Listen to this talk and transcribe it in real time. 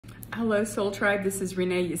Hello Soul Tribe, this is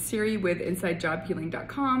Renee Yassiri with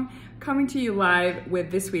InsideJobHealing.com coming to you live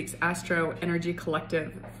with this week's Astro Energy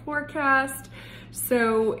Collective forecast.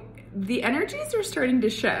 So the energies are starting to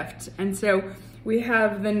shift, and so we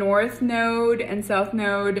have the North Node and South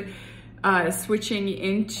Node switching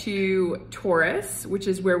into Taurus, which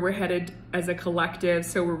is where we're headed as a collective.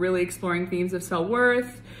 So we're really exploring themes of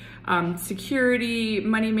self-worth, security,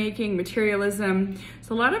 money making, materialism.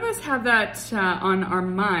 So a lot of us have that on our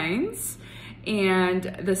minds. And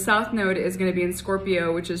the South Node is going to be in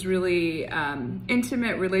Scorpio, which is really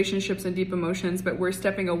intimate relationships and deep emotions, but we're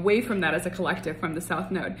stepping away from that as a collective from the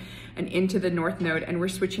South Node and into the North Node, and we're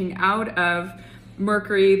switching out of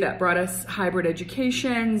Mercury that brought us hybrid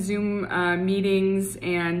education, Zoom meetings,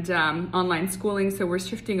 and online schooling. So we're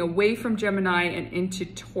shifting away from Gemini and into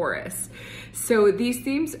Taurus. So these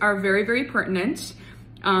themes are very, very pertinent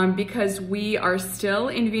because we are still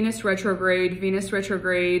in Venus retrograde. Venus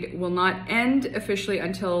retrograde will not end officially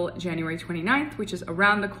until January 29th, which is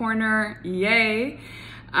around the corner. Yay.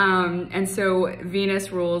 And so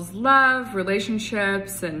Venus rules love,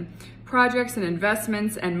 relationships, and projects and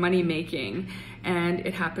investments and money making, and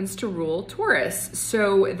it happens to rule Taurus.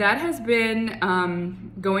 So that has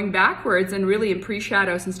been going backwards and really in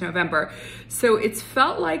pre-shadow since November. So it's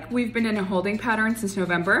felt like we've been in a holding pattern since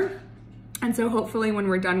November. And so hopefully when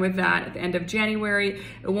we're done with that at the end of January,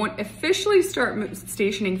 it won't officially start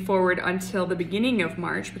stationing forward until the beginning of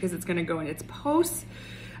March, because it's gonna go in its post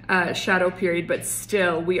shadow period, but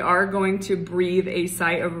still we are going to breathe a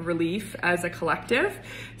sigh of relief as a collective.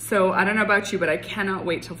 So I don't know about you, but I cannot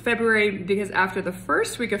wait till February, because after the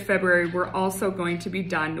first week of February, we're also going to be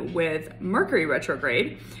done with Mercury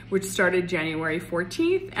retrograde, which started January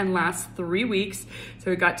 14th and lasts 3 weeks.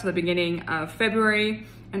 So we got to the beginning of February.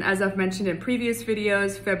 And as I've mentioned in previous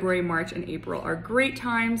videos, February, March, and April are great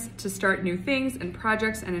times to start new things and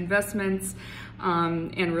projects and investments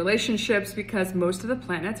and relationships, because most of the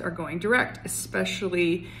planets are going direct,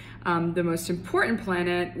 especially the most important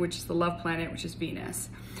planet, which is the love planet, which is Venus.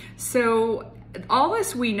 So all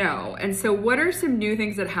this we know. And so what are some new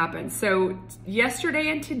things that happened? So yesterday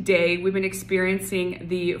and today, we've been experiencing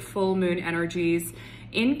the full moon energies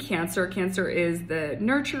in Cancer. Cancer is the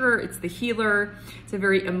nurturer, it's the healer, it's a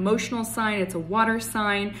very emotional sign, it's a water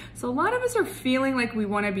sign. So a lot of us are feeling like we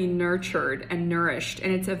want to be nurtured and nourished,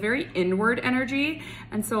 and it's a very inward energy.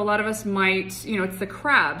 And so a lot of us might, it's the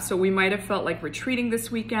crab, so we might have felt like retreating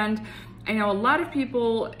this weekend. I know a lot of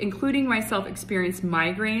people, including myself, experienced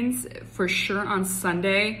migraines for sure on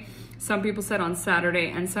Sunday. Some people said on Saturday,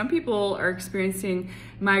 and some people are experiencing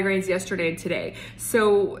migraines yesterday and today.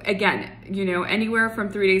 So again, anywhere from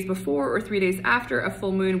 3 days before or 3 days after a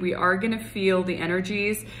full moon, we are gonna feel the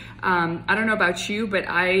energies. I don't know about you, but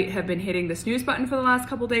I have been hitting the snooze button for the last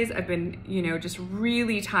couple days. I've been, just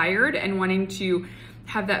really tired and wanting to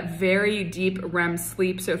have that very deep REM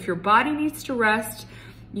sleep. So if your body needs to rest,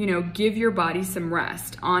 give your body some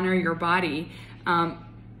rest, honor your body.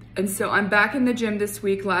 And so I'm back in the gym this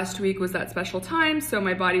week. Last week was that special time. So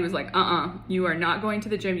my body was like, you are not going to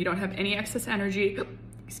the gym. You don't have any excess energy.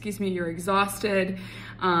 Excuse me, you're exhausted.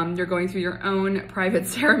 You're going through your own private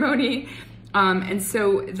ceremony. And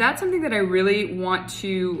so that's something that I really want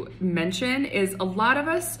to mention is a lot of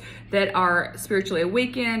us that are spiritually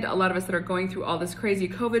awakened, a lot of us that are going through all this crazy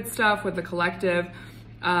COVID stuff with the collective,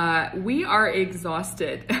 we are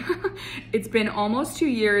exhausted. It's been almost 2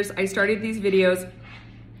 years. I started these videos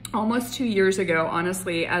almost 2 years ago.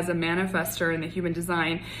 Honestly, as a manifestor in the human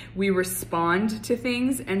design, we respond to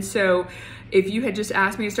things. And so if you had just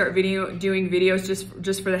asked me to start doing videos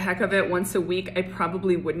just for the heck of it once a week, I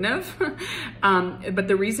probably wouldn't have. But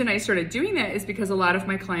the reason I started doing that is because a lot of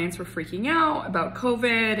my clients were freaking out about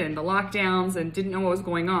COVID and the lockdowns and didn't know what was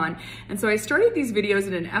going on. And so I started these videos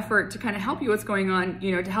in an effort to kind of help you what's going on,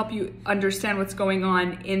 to help you understand what's going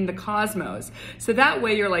on in the cosmos. So that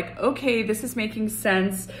way you're like, okay, this is making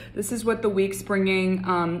sense. This is what the week's bringing.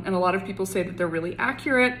 And a lot of people say that they're really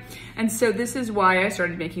accurate. And so this is why I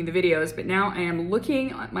started making the videos. But now I am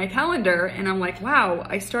looking at my calendar and I'm like, wow,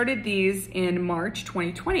 I started these in March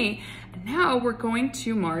 2020. And now we're going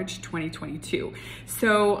to March 2022.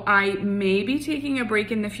 So I may be taking a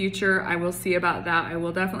break in the future. I will see about that. I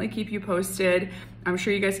will definitely keep you posted. I'm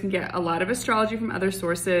sure you guys can get a lot of astrology from other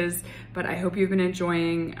sources, but I hope you've been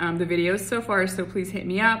enjoying the videos so far. So please hit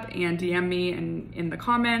me up and DM me in the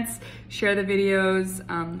comments, share the videos,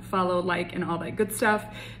 follow, like, and all that good stuff,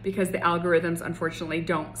 because the algorithms unfortunately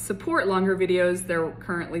don't support longer videos. They're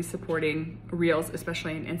currently supporting Reels,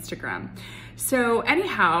 especially in Instagram. So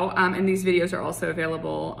anyhow, and And these videos are also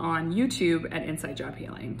available on YouTube at Inside Job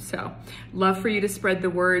Healing. So love for you to spread the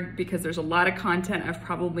word, because there's a lot of content. I've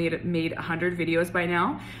probably made 100 videos by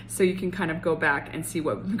now, so you can kind of go back and see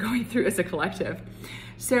what we've been going through as a collective.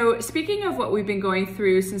 So speaking of what we've been going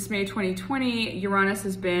through since May 2020, Uranus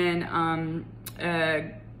has been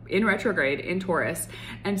in retrograde in Taurus.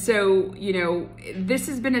 And so, you know, this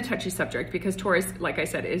has been a touchy subject because Taurus, like I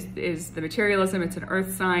said, is the materialism. It's an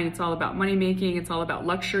earth sign. It's all about money making. It's all about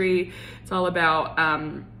luxury. It's all about,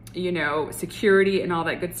 you know, security and all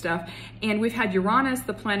that good stuff. And we've had Uranus,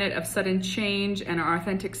 the planet of sudden change and our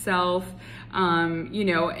authentic self, you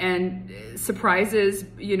know, and surprises,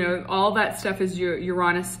 you know, all that stuff is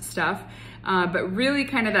Uranus stuff. But really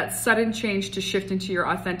kind of that sudden change to shift into your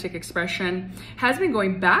authentic expression has been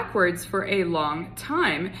going backwards for a long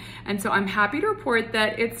time. And so I'm happy to report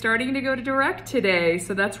that it's starting to go to direct today.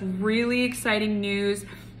 So that's really exciting news.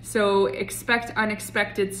 So expect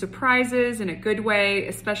unexpected surprises in a good way,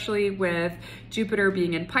 especially with Jupiter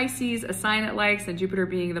being in Pisces, a sign it likes, and Jupiter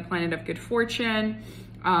being the planet of good fortune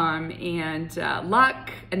and luck.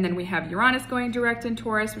 And then we have Uranus going direct in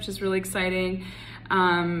Taurus, which is really exciting.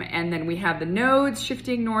 And then we have the nodes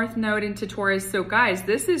shifting north node into Taurus. So guys,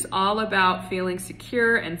 this is all about feeling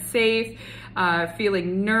secure and safe,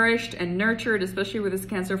 feeling nourished and nurtured, especially with this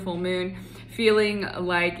Cancer full moon, feeling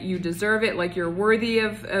like you deserve it, like you're worthy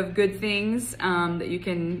of good things, that you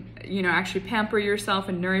can, you know, actually pamper yourself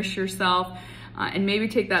and nourish yourself, and maybe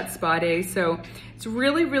take that spa day. So it's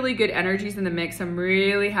really, really good energies in the mix. I'm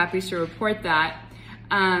really happy to report that.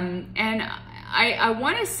 And I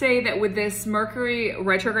want to say that with this Mercury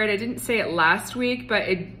retrograde, I didn't say it last week,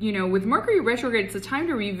 but you know, with Mercury retrograde, it's a time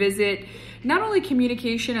to revisit not only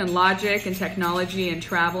communication and logic and technology and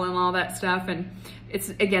travel and all that stuff. And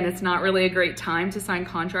it's not really a great time to sign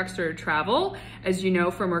contracts or travel, as you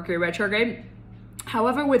know, for Mercury retrograde.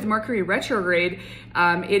 However, with Mercury retrograde,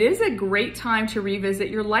 it is a great time to revisit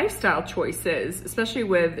your lifestyle choices, especially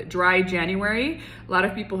with dry January. A lot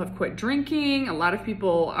of people have quit drinking. A lot of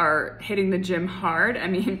people are hitting the gym hard. I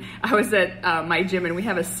mean, I was at my gym and we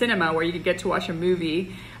have a cinema where you could get to watch a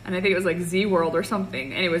movie, and I think it was like Z World or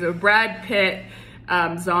something. And it was a Brad Pitt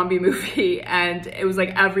zombie movie, and it was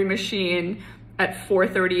like every machine at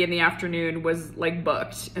 4:30 in the afternoon was like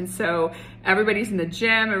booked. And so everybody's in the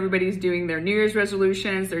gym, everybody's doing their New Year's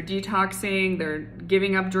resolutions, they're detoxing, they're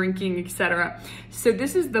giving up drinking, etc. So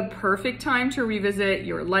this is the perfect time to revisit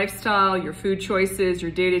your lifestyle, your food choices, your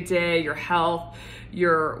day-to-day, your health,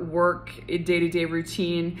 your work, day-to-day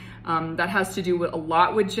routine. That has to do with a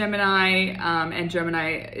lot with Gemini, and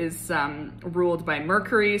Gemini is ruled by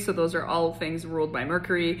Mercury. So those are all things ruled by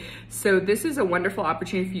Mercury. So this is a wonderful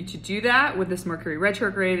opportunity for you to do that with this Mercury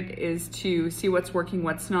retrograde, is to see what's working,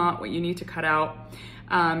 what's not, what you need to cut out.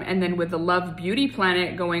 And then with the Love Beauty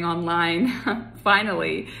planet going online,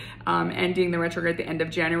 finally, ending the retrograde at the end of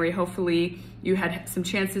January, hopefully you had some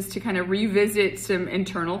chances to kind of revisit some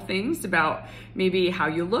internal things about maybe how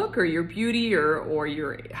you look, or your beauty, or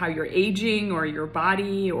how you're aging, or your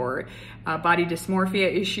body, or body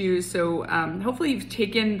dysmorphia issues. So hopefully you've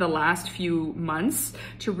taken the last few months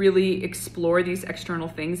to really explore these external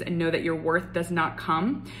things and know that your worth does not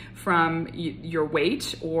come from your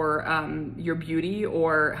weight, or your beauty,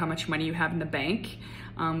 or how much money you have in the bank.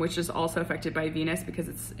 Which is also affected by Venus because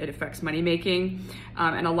it affects money making.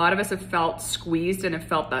 And a lot of us have felt squeezed and have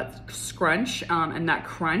felt that scrunch and that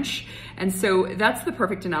crunch. And so that's the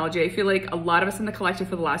perfect analogy. I feel like a lot of us in the collective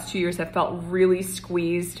for the last 2 years have felt really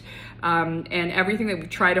squeezed, and everything that we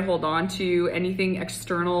try to hold on to, anything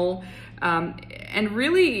external, and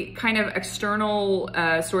really kind of external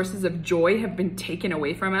sources of joy have been taken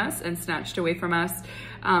away from us and snatched away from us.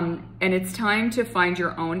 And it's time to find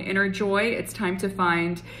your own inner joy. It's time to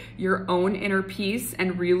find your own inner peace,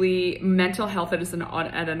 and really mental health is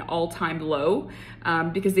at an all-time low,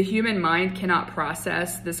 because the human mind cannot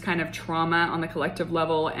process this kind of trauma on the collective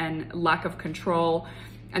level and lack of control.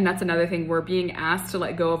 And that's another thing, we're being asked to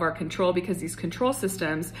let go of our control because these control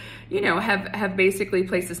systems, you know, have basically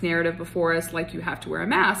placed this narrative before us, like you have to wear a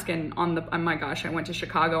mask. And oh my gosh, I went to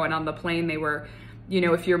Chicago, and on the plane they were, you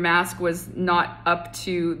know, if your mask was not up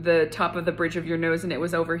to the top of the bridge of your nose and it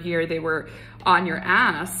was over here, they were on your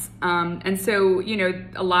ass. And so, you know,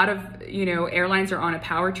 a lot of, you know, airlines are on a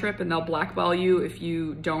power trip, and they'll blackball you if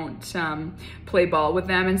you don't play ball with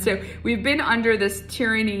them. And so we've been under this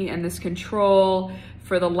tyranny and this control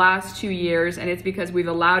for the last 2 years, and it's because we've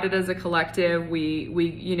allowed it as a collective.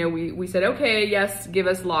 We said, okay, yes, give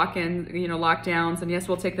us lockdowns, and yes,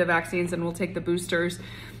 we'll take the vaccines and we'll take the boosters.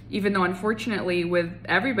 even though unfortunately with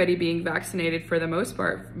everybody being vaccinated for the most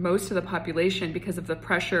part, most of the population, because of the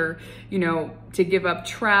pressure, you know, to give up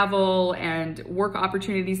travel and work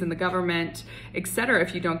opportunities in the government, etc.,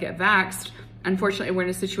 if you don't get vaxxed, unfortunately, we're in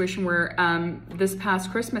a situation where this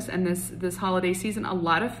past Christmas and this holiday season, a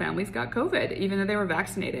lot of families got COVID, even though they were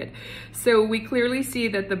vaccinated. So we clearly see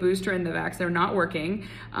that the booster and the vax are not working,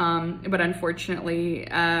 but unfortunately,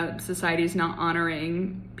 society is not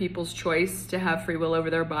honoring people's choice to have free will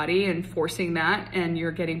over their body and forcing that, and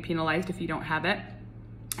you're getting penalized if you don't have it.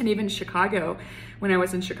 And even Chicago, when I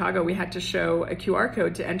was in Chicago, we had to show a QR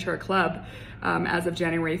code to enter a club as of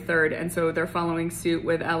January 3rd. And so they're following suit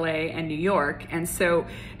with LA and New York. And so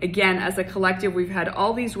again, as a collective, we've had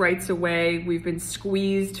all these rights away. We've been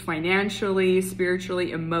squeezed financially,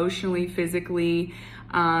 spiritually, emotionally, physically.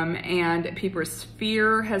 And people's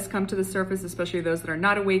fear has come to the surface, especially those that are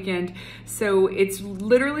not awakened. So it's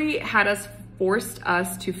literally forced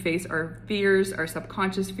us to face our fears, our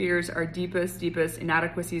subconscious fears, our deepest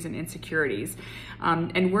inadequacies and insecurities.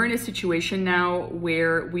 And we're in a situation now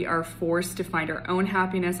where we are forced to find our own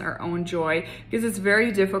happiness, our own joy, because it's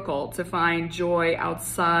very difficult to find joy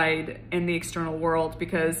outside in the external world,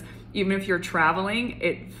 because even if you're traveling,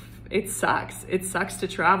 it sucks. It sucks to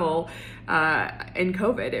travel in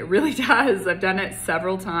COVID. It really does. I've done it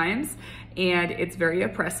several times and it's very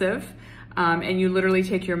oppressive. And you literally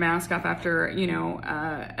take your mask off after, you know,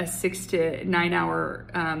 a 6 to 9 hour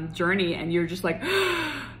journey, and you're just like,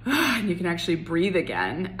 and you can actually breathe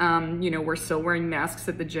again. You know, we're still wearing masks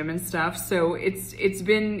at the gym and stuff. So it's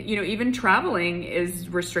been, you know, even traveling is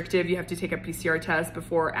restrictive. You have to take a PCR test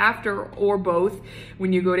before, after, or both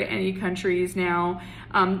when you go to any countries now.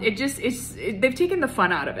 They've taken the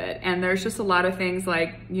fun out of it. And there's just a lot of things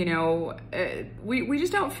like, you know, we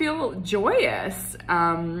just don't feel joyous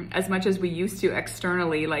as much as we used to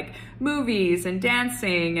externally, like movies and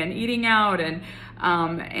dancing and eating out and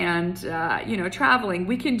you know, traveling.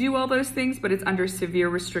 We can do all those things, but it's under severe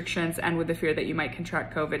restrictions and with the fear that you might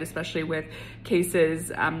contract COVID, especially with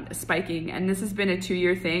cases spiking. And this has been a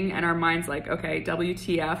 2-year thing, and our mind's like, okay,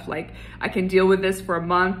 WTF, like I can deal with this for a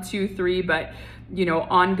month, 2, 3, but you know,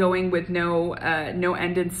 ongoing with no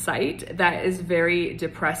end in sight. That is very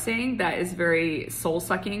depressing. That is very soul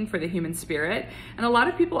sucking for the human spirit. And a lot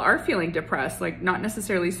of people are feeling depressed, like not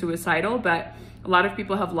necessarily suicidal, but a lot of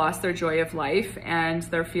people have lost their joy of life and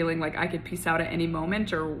they're feeling like I could peace out at any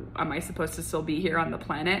moment, or am I supposed to still be here on the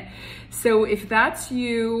planet? So if that's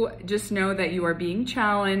you, just know that you are being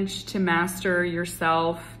challenged to master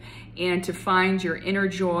yourself and to find your inner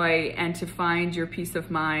joy and to find your peace of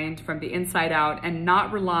mind from the inside out, and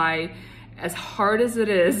not rely, as hard as it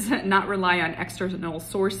is, not rely on external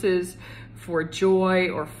sources for joy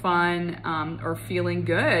or fun or feeling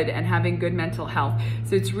good and having good mental health.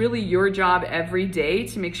 So it's really your job every day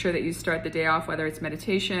to make sure that you start the day off, whether it's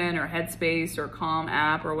meditation or Headspace or Calm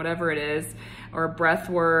app or whatever it is, or breath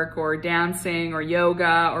work or dancing or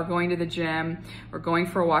yoga or going to the gym or going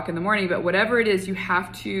for a walk in the morning. But whatever it is, you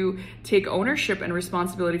have to take ownership and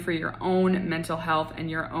responsibility for your own mental health and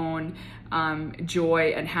your own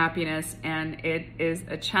joy and happiness. And it is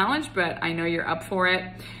a challenge, but I know you're up for it.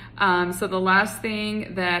 So the last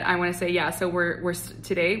thing that I want to say, so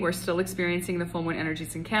today we're still experiencing the full moon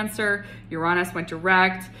energies in Cancer. Uranus went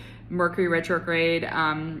direct. Mercury retrograde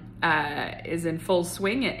is in full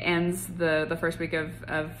swing. It ends the first week of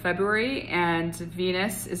February, and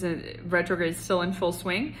Venus is retrograde, still in full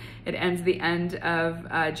swing. It ends the end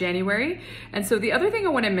of January. And so the other thing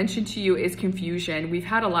I want to mention to you is confusion. We've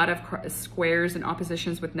had a lot of squares and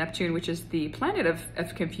oppositions with Neptune, which is the planet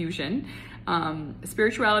of confusion,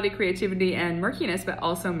 spirituality, creativity, and murkiness, but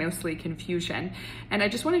also mostly confusion. And I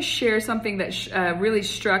just want to share something that really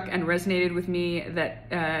struck and resonated with me,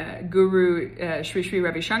 that Guru Sri Sri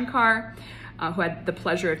Ravi Shankar, who had the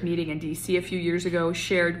pleasure of meeting in DC a few years ago,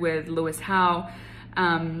 shared with Lewis Howe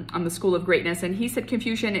on the School of Greatness. And he said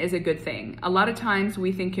confusion is a good thing. A lot of times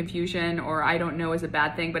we think confusion or I don't know is a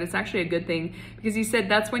bad thing, but it's actually a good thing, because he said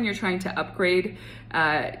that's when you're trying to upgrade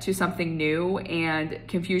to something new, and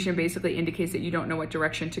confusion basically indicates that you don't know what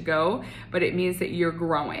direction to go, but it means that you're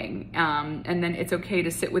growing. And then it's okay to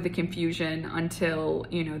sit with the confusion until,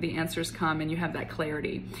 you know, the answers come and you have that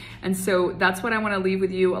clarity. And so that's what I want to leave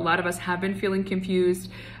with you. A lot of us have been feeling confused,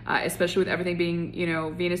 especially with everything being, you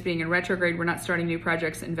know, Venus being in retrograde. We're not starting new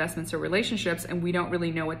projects, investments, or relationships, and we don't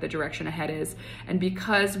really know what the direction ahead is. And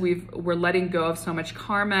because we're letting go of so much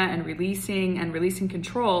karma and releasing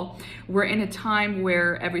control, we're in a time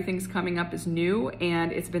where everything's coming up as new,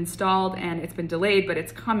 and it's been stalled and it's been delayed, but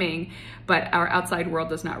it's coming. But our outside world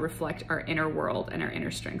does not reflect our inner world and our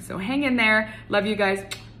inner strength. So hang in there. Love you guys.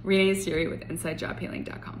 Renee Yassiri with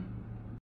InsideJobHealing.com.